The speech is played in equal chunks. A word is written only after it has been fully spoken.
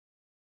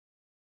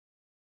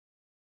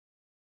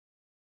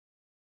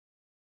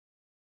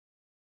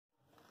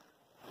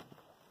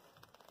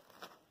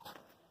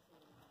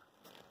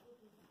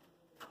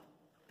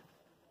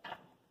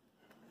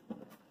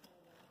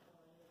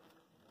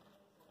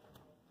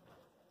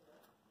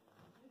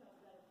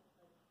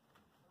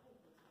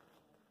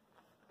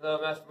Hello,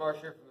 Master Marsh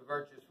here from the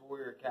Virtuous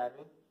Warrior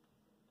Academy.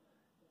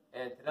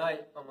 And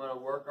tonight, I'm going to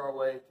work our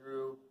way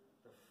through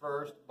the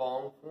first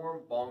bong form,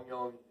 Bong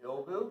Yong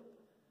Ilbu.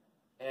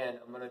 And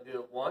I'm going to do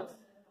it once,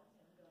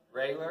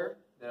 regular,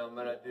 then I'm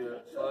going to do a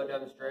slow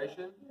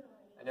demonstration,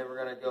 and then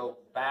we're going to go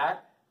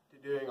back to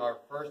doing our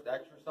first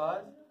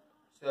exercise.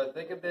 So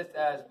think of this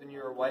as when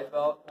you're a white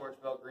belt, orange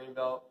belt, green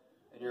belt,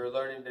 and you're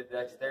learning the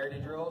dexterity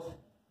drills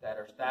that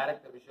are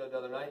static that we showed the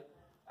other night.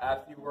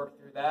 After you work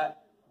through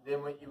that,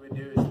 then what you would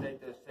do is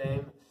take those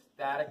same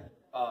static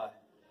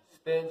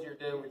spins you're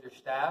doing with your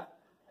staff,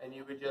 and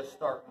you would just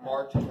start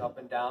marching up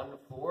and down the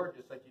floor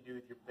just like you do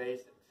with your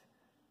basics.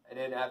 And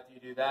then after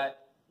you do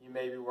that, you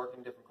may be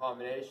working different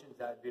combinations.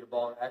 That would be the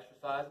ball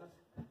exercises.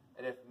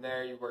 And then from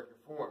there, you work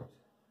your forms.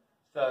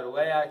 So the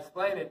way I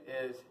explain it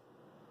is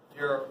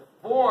your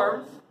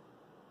forms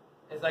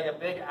is like a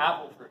big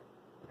apple tree.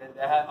 And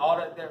all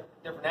the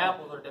different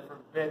apples are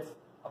different bits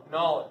of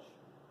knowledge.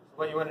 So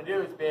what you want to do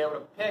is be able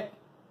to pick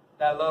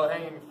that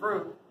low-hanging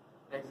fruit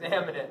and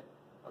examine it,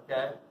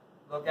 okay?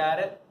 Look at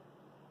it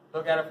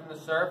from the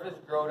surface,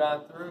 drill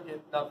down through, get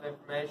enough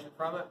information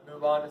from it,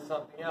 move on to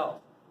something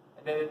else.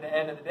 And then at the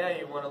end of the day,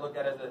 you want to look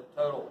at it as a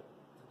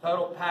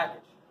total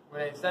package.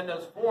 When they send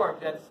those forms,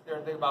 you have to sit there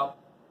and think about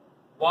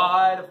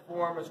why the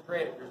form was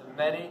created. There's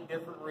many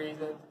different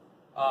reasons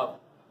of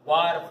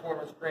why the form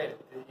was created.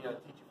 Teach you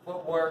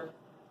footwork,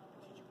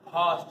 teach you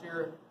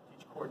posture,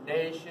 teach you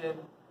coordination.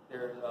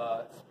 There's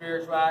a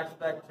spiritual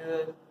aspect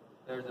to it.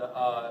 There's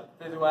a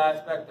physical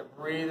aspect of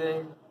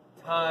breathing,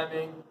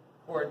 timing,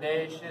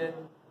 coordination.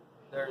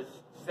 There's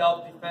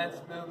self-defense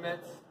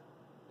movements.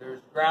 There's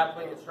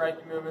grappling and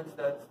striking movements.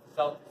 That's the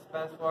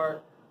self-defense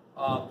part.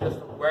 Just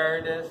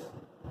awareness,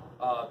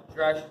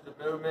 directions of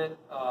movement,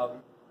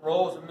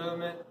 roles of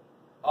movement.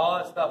 All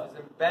that stuff is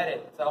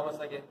embedded. It's almost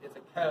like it's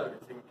a code.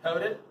 It's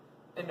encoded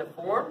into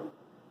form,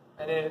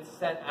 and then it's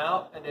sent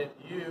out, and then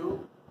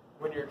you,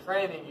 when you're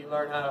training, you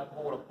learn how to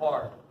pull it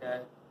apart,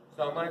 okay?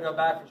 So I'm going to go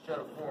back and show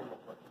the form real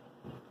quick.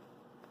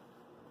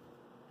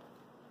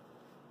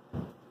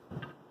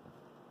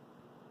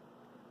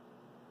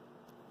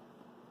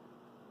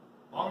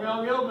 Bong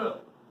Yong Ilbu.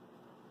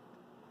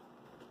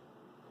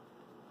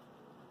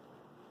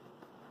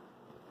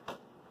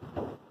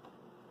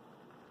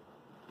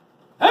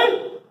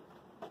 Hey!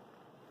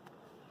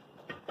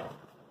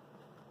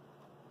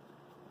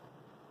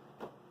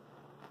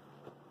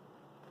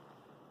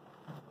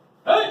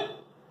 Hey!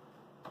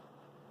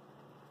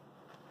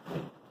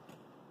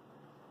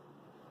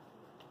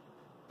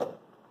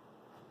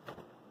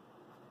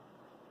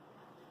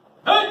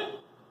 Hey!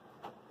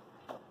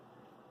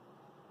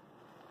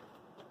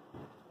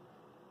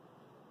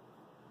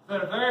 So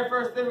the very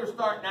first thing we're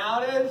starting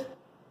out is,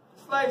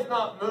 this leg's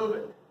not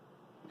moving.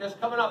 Just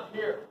coming up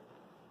here.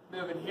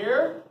 Moving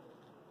here.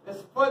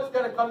 This foot's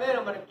going to come in.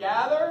 I'm going to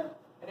gather,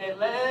 and they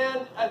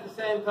land at the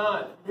same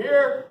time.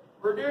 Here,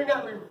 we're doing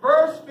that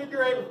reverse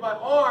figure eight with my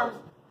arms,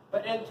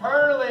 but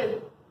internally,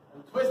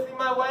 I'm twisting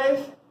my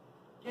waist,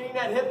 getting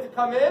that hip to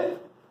come in.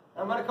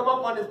 I'm going to come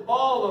up on this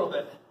ball a little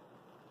bit.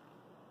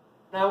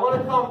 Now I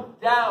want to come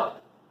down.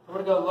 I'm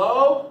going to go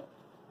low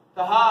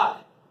to high.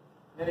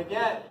 Then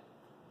again,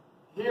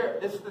 here.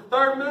 This is the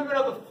third movement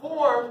of the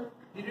form.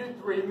 You do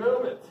 3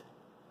 movements.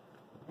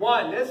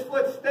 1, this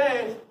foot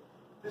stays.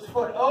 This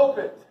foot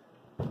opens.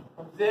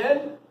 Comes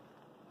in,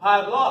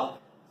 high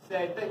block.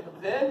 Same thing.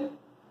 Comes in,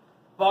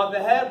 above the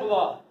head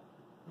block.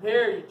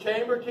 Here, you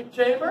chamber, kick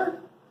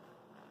chamber.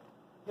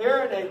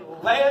 Here, they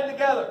land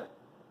together.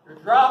 You're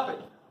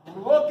dropping.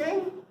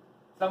 Looking.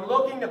 So I'm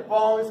looking, the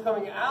ball is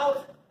coming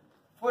out.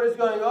 Foot is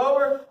going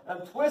over.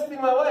 I'm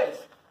twisting my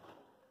waist.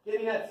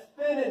 Getting that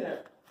spin in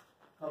there.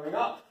 Coming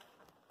up.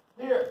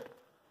 Here.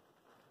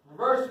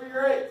 Reverse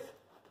figure eights.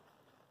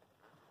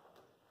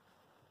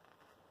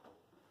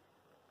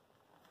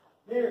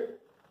 Here.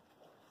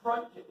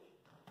 Front kick.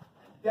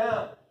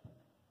 Down.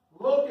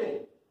 Looking.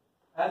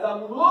 As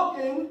I'm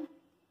looking,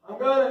 I'm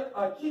going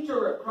to chicha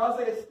rip.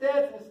 Cross-legged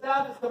stance, and the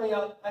staff is coming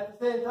out at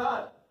the same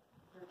time.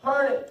 You're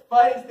turning.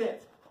 Fighting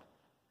stance.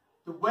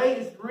 The weight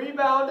is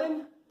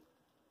rebounding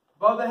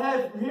above the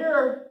head. From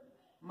here,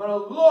 I'm going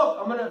to look.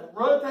 I'm going to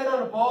rotate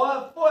on the ball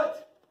out foot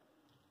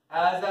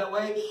as that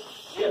weight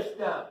shifts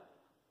down.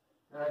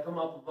 Then I come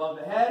up above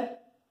the head.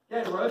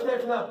 Again,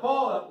 rotate from that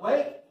ball. That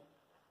weight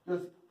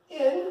goes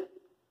in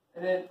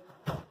and then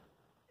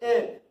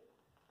in.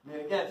 And then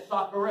again,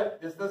 soccer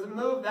rip. This doesn't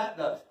move. That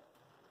does.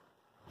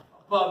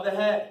 Above the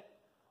head.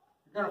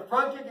 You're going to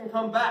front kick and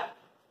come back.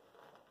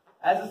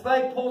 As this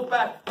leg pulls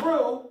back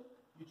through,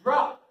 you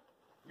drop.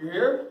 You're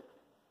here.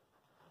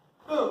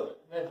 Boom.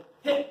 Then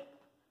hit.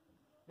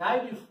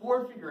 Now you do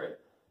 4 figure eight.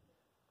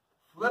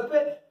 Flip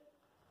it.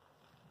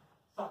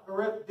 Soccer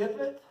rip. Dip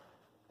it.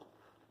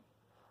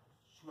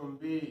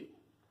 Shumbi.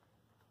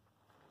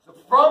 So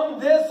from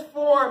this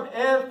form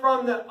and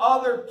from the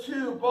other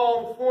 2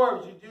 bone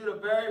forms, you do the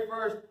very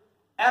first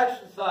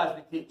exercise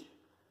we teach.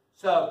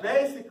 So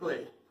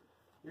basically,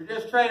 you're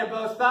just training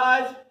both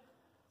sides.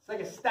 It's like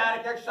a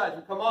static exercise.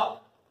 We come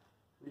up.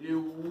 We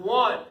do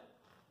 1.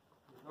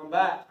 We come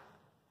back.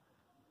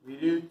 We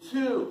do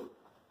 2.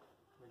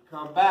 We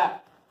come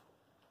back.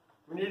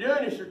 When you're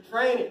doing this, you're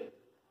training.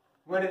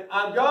 When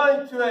I'm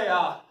going to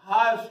a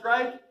high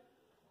strike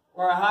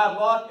or a high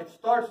block, it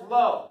starts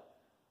low.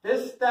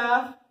 This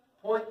staff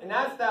point and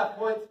that staff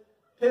points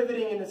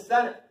pivoting in the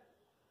center.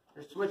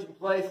 You're switching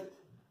places.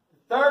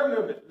 The third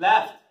movement,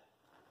 left,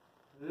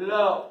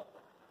 low,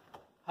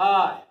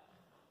 high.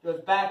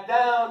 Goes back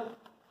down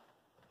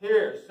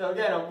here. So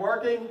again, I'm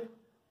working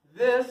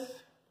this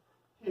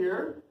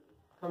here,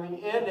 coming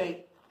in,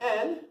 they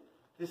end,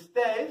 this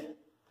stays,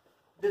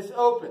 this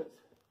opens.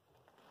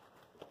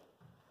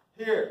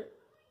 Here,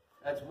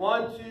 that's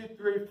 1, 2,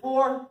 3,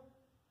 4.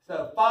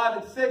 So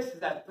 5 and 6 is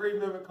that 3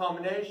 movement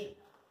combination.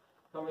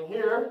 Coming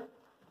here,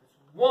 it's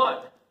 1,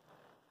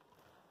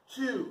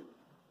 2,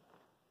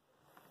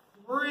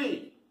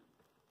 3.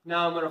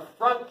 Now I'm going to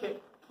front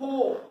kick,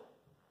 pull,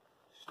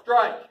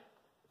 strike,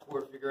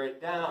 forward figure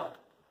 8 down.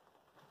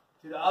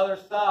 To the other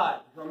side,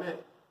 come in.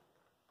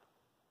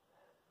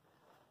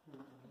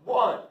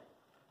 1,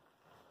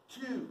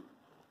 2,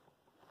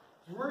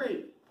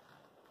 3.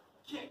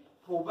 Kick,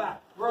 pull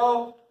back,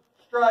 throw,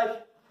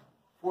 strike,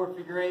 forward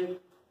figure 8,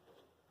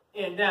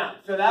 and down.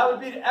 So that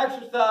would be the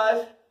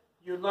exercise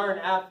you would learn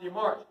after you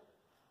march.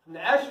 From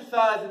the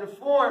exercise and the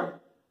form,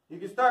 you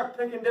can start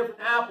picking different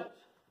apples.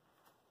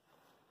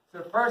 So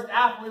the first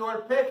apple you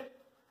want to pick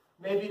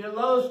may be the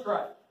low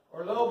strike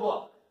or low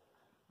block.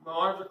 My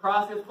arms are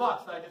crossing the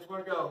block, so I just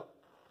want to go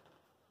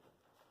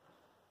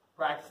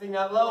practicing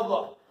that low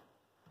block.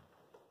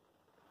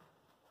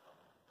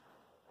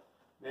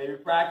 Maybe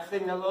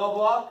practicing the low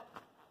block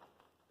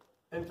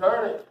and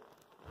turning.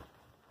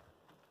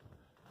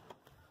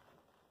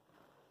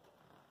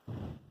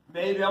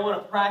 Maybe I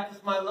want to practice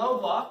my low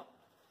block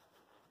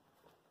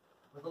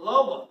with a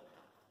low block.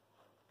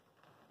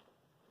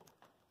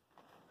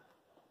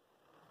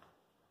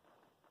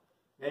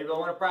 Maybe I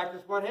want to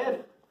practice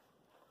one-handed.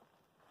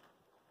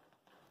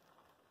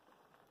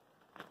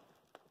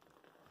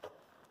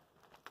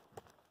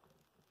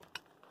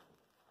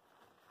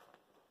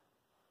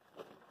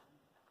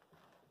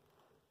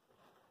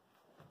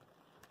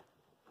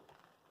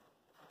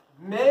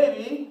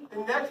 Maybe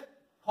the next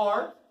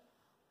part,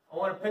 I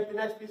want to pick the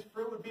next piece of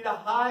fruit, would be the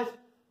high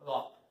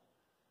block.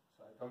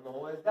 So I come the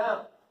whole ways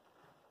down.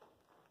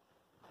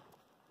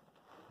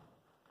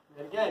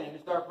 And again, you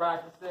can start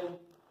practicing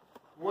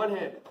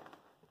one-handed.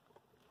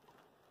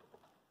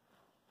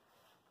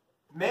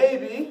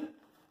 Maybe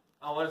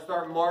I want to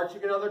start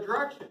marching in other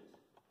directions.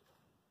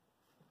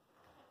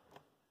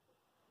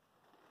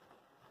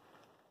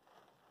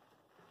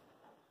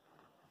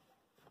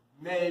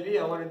 Maybe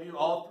I want to do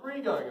all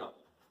 3 going up.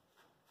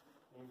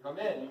 You can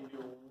come in, you can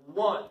do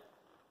 1,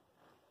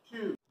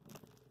 2.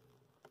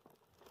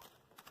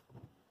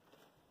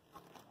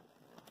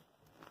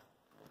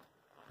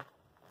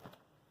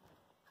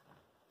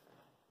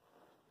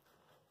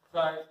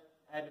 Sorry,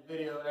 I had the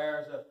video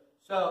there.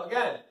 So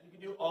again, you can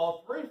do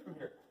all 3 from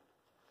here.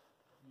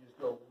 You just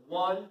go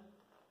 1,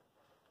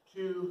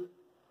 2,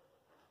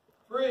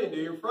 3, and do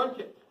your front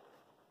kick.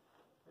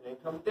 And then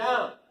come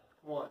down.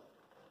 1,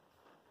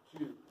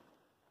 2,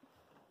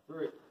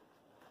 3.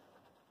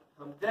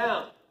 Come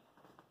down.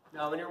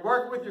 Now, when you're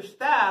working with your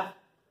staff,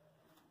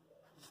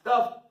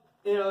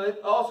 it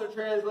also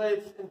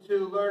translates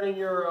into learning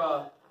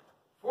your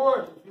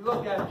forms. If you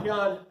look at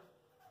Pion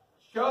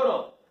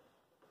Shodan,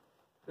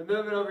 the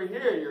movement over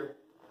here, you're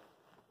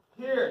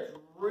here, it's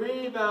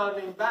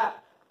rebounding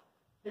back.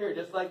 Here,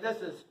 just like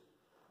this is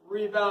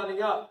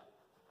rebounding up.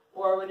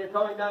 Or when you're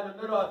coming down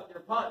the middle of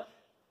your punch.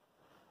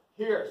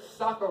 Here,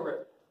 sucker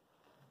rip.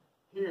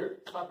 Here,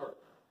 sucker.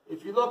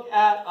 If you look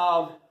at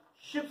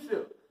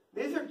Shipsu,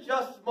 these are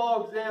just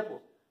small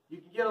examples. You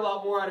can get a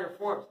lot more out of your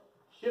forms.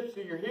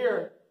 Shipsu, you're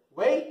here.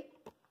 Weight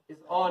is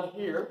on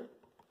here.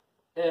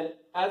 And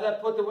as I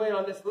put the weight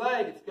on this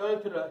leg, it's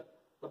going to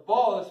the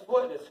ball of this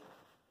foot, and it's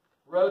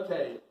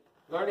rotating.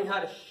 Learning how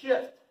to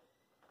shift.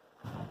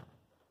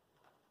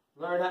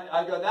 Learn how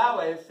I go that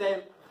way.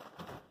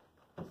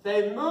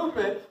 Same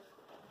movement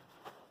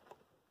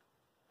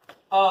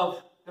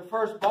of the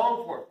first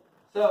bong form.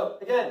 So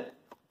again,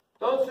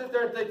 don't sit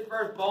there and think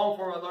first bong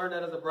form, I learned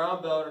that as a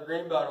brown belt or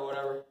green belt or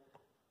whatever.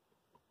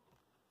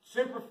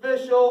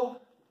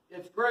 Superficial,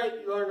 it's great,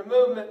 you learn the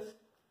movements,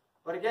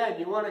 but again,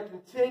 you want to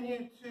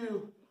continue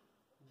to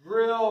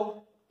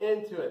drill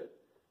into it.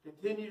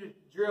 Continue to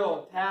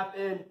drill and tap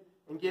in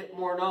and get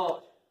more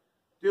knowledge.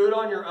 Do it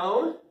on your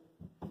own,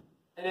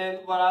 and then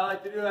what I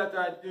like to do after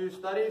I do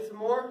study some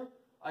more,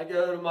 I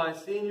go to my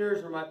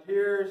seniors or my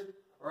peers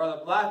or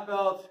other black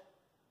belts,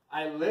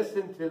 I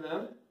listen to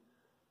them.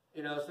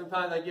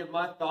 Sometimes I give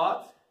my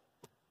thoughts,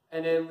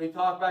 and then we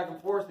talk back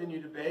and forth, and you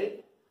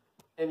debate,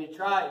 and you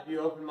try it, be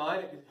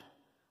open-minded.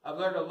 I've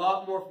learned a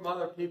lot more from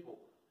other people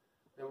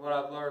than what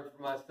I've learned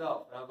from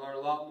myself, and I've learned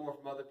a lot more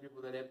from other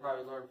people than they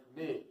probably learned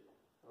from me.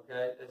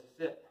 Okay, that's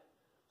just it.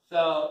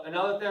 So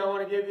another thing I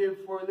want to give you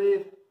before we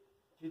leave,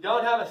 if you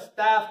don't have a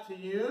staff to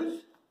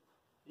use,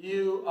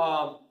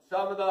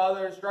 some of the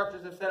other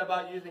instructors have said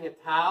about using a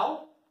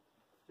towel.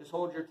 Just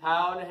hold your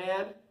towel in the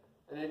hand,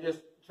 and then just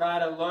try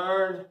to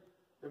learn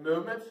the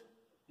movements.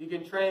 You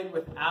can train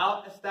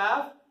without a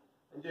staff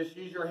and just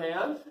use your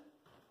hands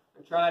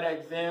and try to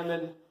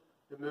examine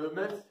the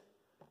movements.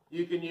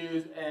 You can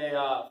use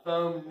a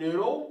foam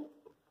noodle.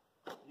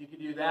 You can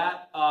do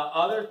that.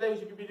 Other things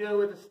you could be doing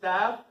with the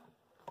staff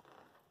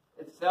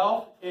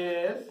itself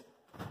is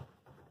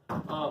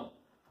some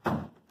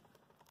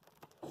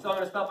of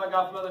the stuff I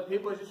got from other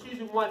people is just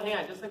using one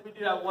hand, just like we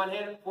do that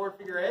one-handed forward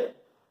figure eight.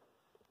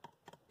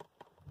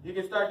 You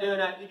can start doing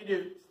that. You can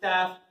do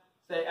staff,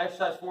 say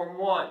exercise form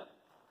 1.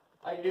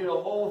 I can do the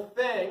whole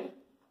thing,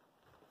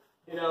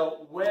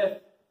 with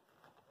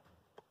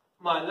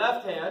my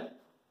left hand.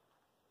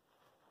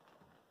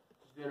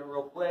 Just doing it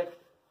real quick.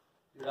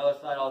 Do the other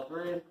side, all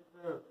three.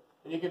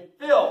 And you can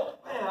feel,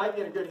 man, I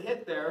get a good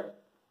hit there.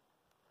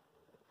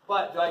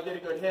 But do I get a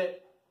good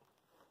hit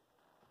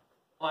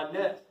on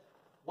this?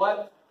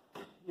 What,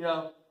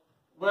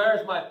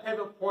 where's my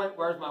pivot point?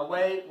 Where's my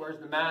weight? Where's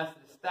the mass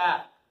of the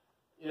staff?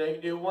 You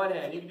can do one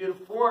hand. You can do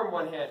the form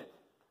one-handed.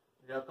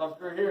 Come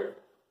through here.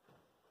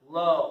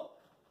 Low,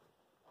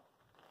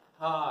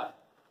 high,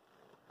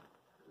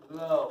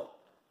 low,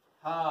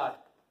 high,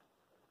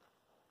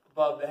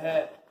 above the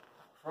head,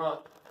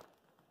 front,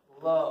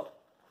 low,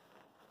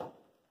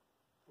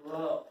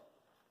 low,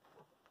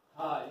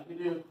 high. You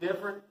can do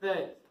different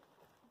things.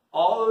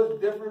 All those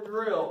different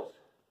drills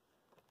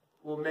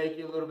will make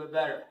you a little bit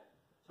better.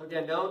 So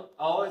again, don't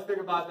always think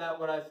about that,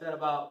 what I said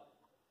about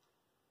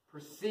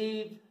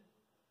perceived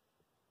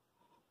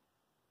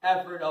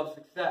effort of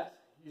success.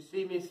 You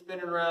see me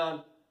spinning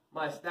around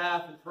my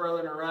staff and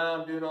twirling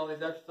around, doing all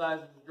these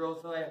exercises and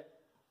drills. So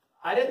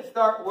I didn't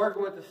start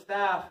working with the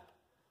staff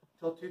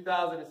until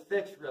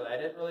 2006, really. I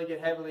didn't really get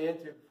heavily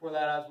into it. Before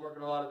that, I was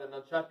working a lot of the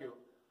nunchaku.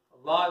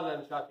 A lot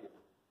of nunchaku.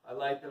 I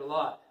liked it a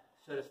lot.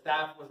 So the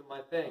staff wasn't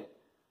my thing.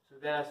 So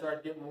then I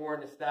started getting more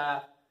into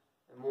staff,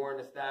 and more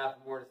into staff,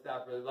 and more into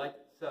staff. Really liked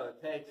it. So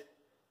it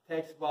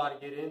takes a while to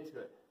get into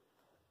it.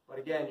 But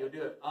again, you'll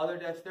do it. Other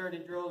dexterity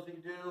drills you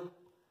can do,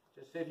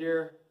 just sit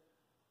here.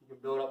 You can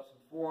build up some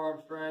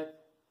forearm strength.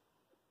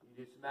 You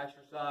can do some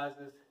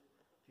exercises.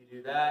 If you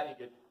do that, you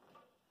could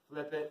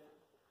flip it,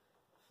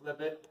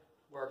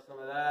 work some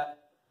of that.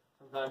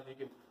 Sometimes you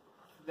can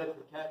flip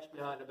and catch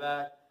behind the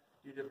back,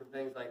 do different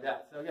things like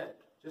that. So again,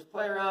 just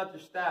play around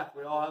with your staff.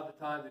 We all have the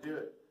time to do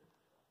it.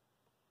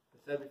 I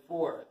said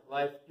before,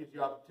 life gives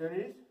you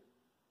opportunities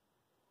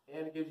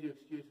and it gives you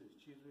excuses.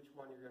 Choose which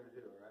one you're going to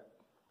do, all right?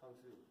 Kung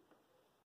Fu.